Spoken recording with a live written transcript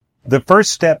The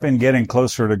first step in getting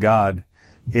closer to God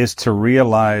is to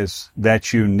realize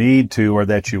that you need to or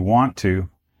that you want to.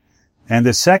 And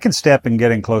the second step in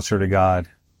getting closer to God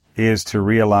is to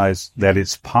realize that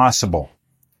it's possible.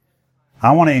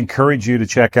 I want to encourage you to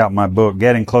check out my book,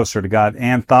 Getting Closer to God,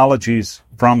 Anthologies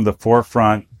from the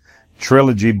Forefront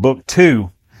Trilogy, Book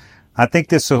 2. I think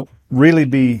this will really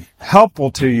be helpful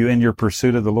to you in your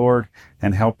pursuit of the Lord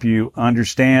and help you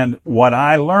understand what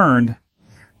I learned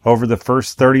over the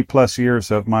first 30 plus years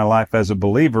of my life as a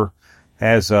believer,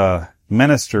 as a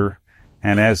minister,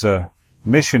 and as a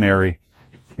missionary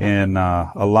in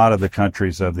a lot of the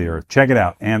countries of the earth. Check it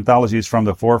out. Anthologies from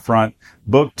the Forefront,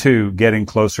 Book 2, Getting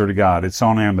Closer to God. It's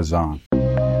on Amazon.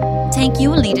 Take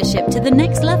your leadership to the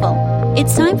next level.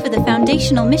 It's time for the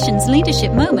Foundational Missions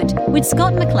Leadership Moment with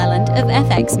Scott McClelland of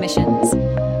FX Missions.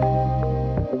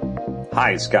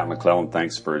 Hi, Scott McClelland.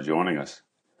 Thanks for joining us.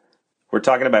 We're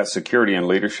talking about security and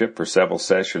leadership for several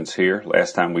sessions here.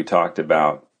 Last time we talked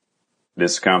about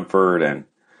discomfort and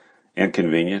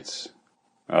inconvenience.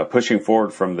 Pushing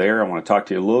forward from there, I want to talk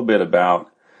to you a little bit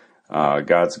about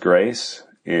God's grace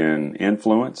in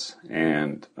influence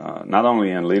and not only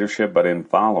in leadership but in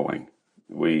following.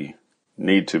 We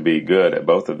need to be good at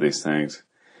both of these things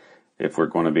if we're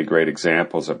going to be great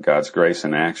examples of God's grace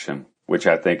in action, which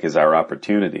I think is our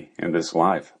opportunity in this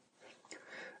life.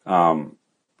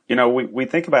 We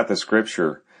think about the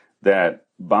scripture that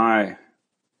by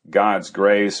God's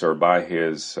grace or by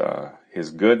His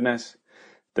goodness,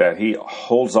 that He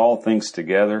holds all things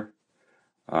together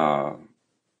by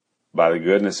the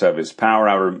goodness of His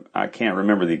power. I can't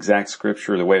remember the exact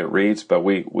scripture, the way it reads, but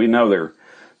we know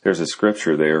there's a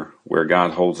scripture there where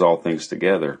God holds all things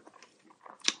together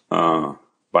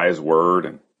by His word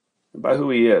and by who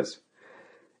He is.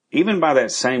 Even by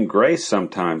that same grace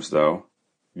sometimes, though,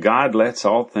 God lets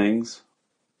all things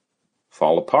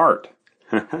fall apart.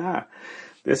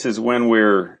 This is when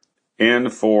we're in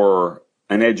for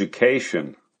an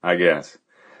education, I guess.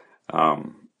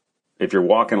 If you're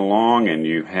walking along and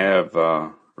you have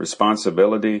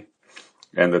responsibility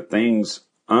and the things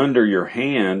under your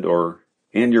hand or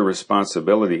in your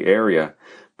responsibility area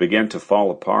begin to fall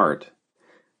apart,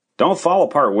 don't fall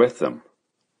apart with them.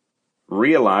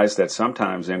 Realize that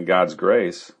sometimes in God's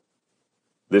grace,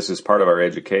 this is part of our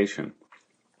education.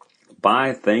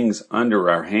 By things under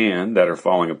our hand that are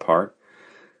falling apart,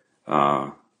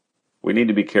 we need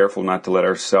to be careful not to let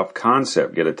our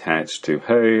self-concept get attached to,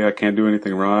 hey, I can't do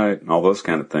anything right, and all those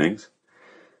kind of things.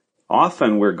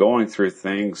 Often we're going through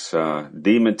things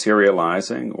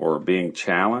dematerializing or being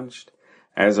challenged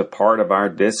as a part of our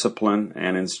discipline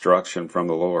and instruction from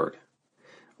the Lord.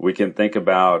 We can think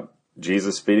about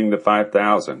Jesus feeding the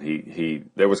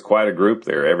 5,000. There was quite a group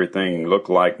there. Everything looked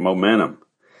like momentum.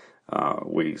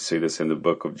 We see this in the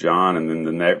book of John, and in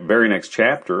the very next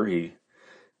chapter, he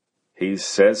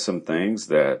says some things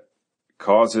that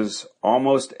causes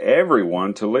almost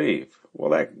everyone to leave.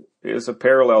 Well, that is a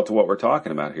parallel to what we're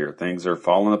talking about here. Things are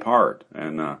falling apart.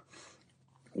 And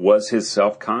was his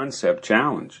self-concept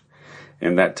challenged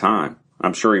in that time?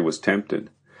 I'm sure he was tempted.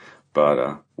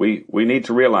 But we need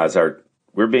to realize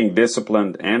we're being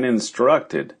disciplined and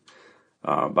instructed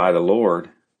by the Lord,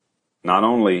 not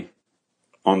only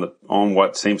on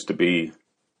what seems to be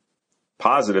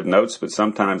positive notes, but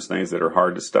sometimes things that are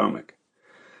hard to stomach.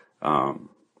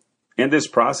 In this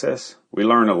process, we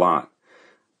learn a lot.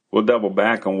 We'll double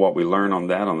back on what we learn on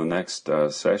that on the next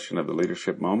session of the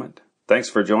Leadership Moment. Thanks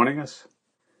for joining us.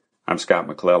 I'm Scott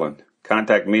McClelland.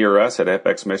 Contact me or us at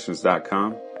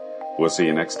fxmissions.com. We'll see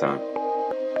you next time.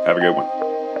 Have a good one.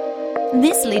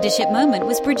 This Leadership Moment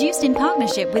was produced in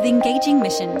partnership with Engaging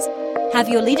Missions. Have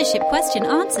your leadership question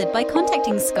answered by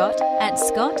contacting Scott at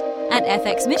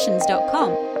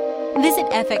fxmissions.com. Visit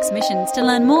FX Missions to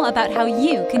learn more about how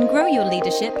you can grow your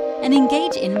leadership and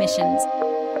engage in missions.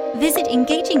 Visit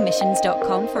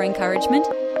engagingmissions.com for encouragement,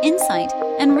 insight,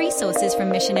 and resources from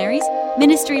missionaries,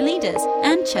 ministry leaders,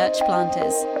 and church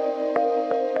planters.